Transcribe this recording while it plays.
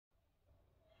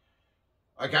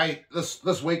Okay,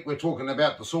 this week we're talking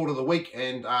about the sword of the week,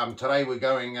 and today we're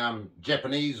going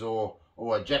Japanese or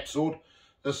a Jap sword.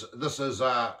 This is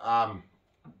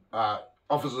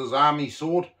officer's army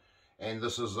sword, and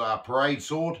this is a parade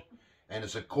sword, and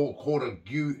it's called a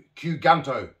Kyu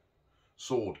Gunto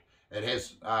sword. It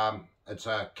has it's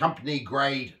a company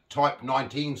grade type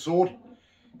 19 sword,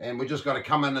 and we're just going to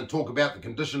come in and talk about the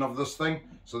condition of this thing.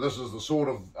 So this is the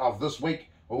sword of this week.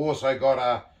 We've also got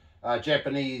a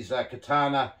Japanese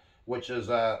katana, which is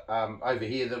over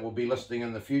here, that will be listing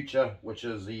in the future, which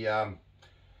is the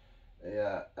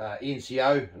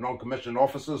NCO, non-commissioned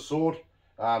officer's sword.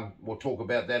 We'll talk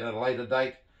about that at a later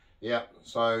date. Yeah,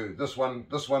 so this one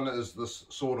is this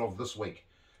sword of this week.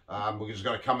 We're just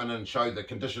going to come in and show the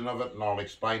condition of it, and I'll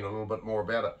explain a little bit more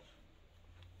about it.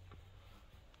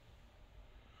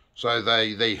 So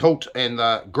the hilt and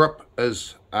the grip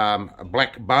is a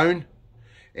black bone,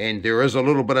 and there is a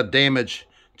little bit of damage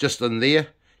just in there.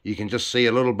 You can just see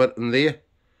a little bit in there,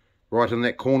 right in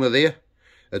that corner there.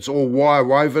 It's all wire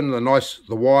woven. The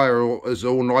wire is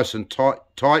all nice and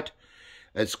tight.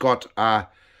 It's got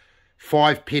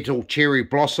 5 petal cherry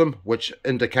blossom, which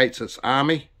indicates it's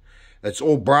army. It's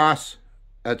all brass.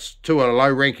 It's to a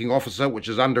low ranking officer, which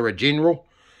is under a general.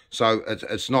 So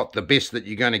it's not the best that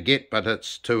you're going to get, but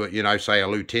it's to, you know, say a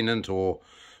lieutenant or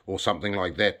something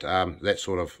like that, that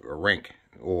sort of rank,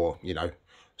 or, you know,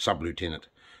 sub-lieutenant.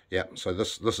 Yeah, so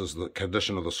this is the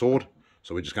condition of the sword.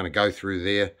 So we're just going to go through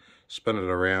there, spin it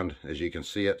around, as you can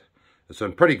see it. It's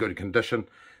in pretty good condition.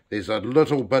 There's a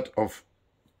little bit of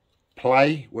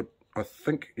play, I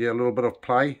think, yeah, a little bit of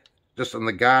play, just in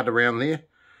the guard around there.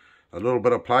 A little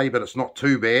bit of play, but it's not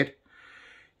too bad.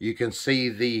 You can see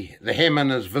the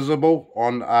Harmon is visible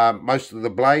on most of the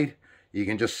blade. You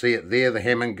can just see it there. The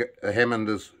Harmon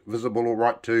is visible all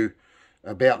right to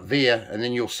about there, and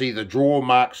then you'll see the draw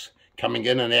marks coming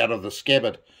in and out of the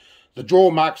scabbard. The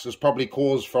draw marks is probably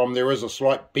caused from, there is a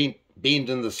slight bend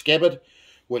in the scabbard,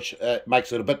 which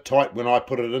makes it a bit tight when I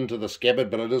put it into the scabbard,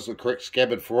 but it is the correct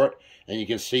scabbard for it. And you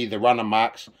can see the runner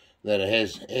marks that it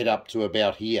has head up to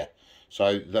about here.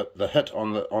 So the hit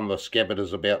on the scabbard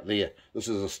is about there. This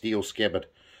is a steel scabbard.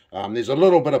 There's a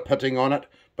little bit of pitting on it,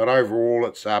 but overall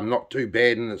it's not too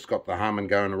bad, and it's got the Harmon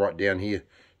going right down here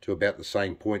to about the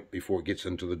same point before it gets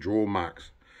into the draw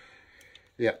marks.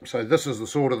 Yeah, so this is the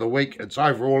sword of the week. It's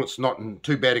overall, it's not in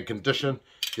too bad a condition.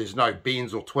 There's no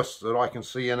bends or twists that I can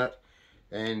see in it,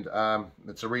 and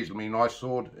it's a reasonably nice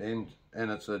sword, and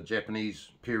it's a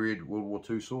Japanese period World War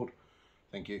II sword.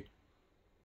 Thank you.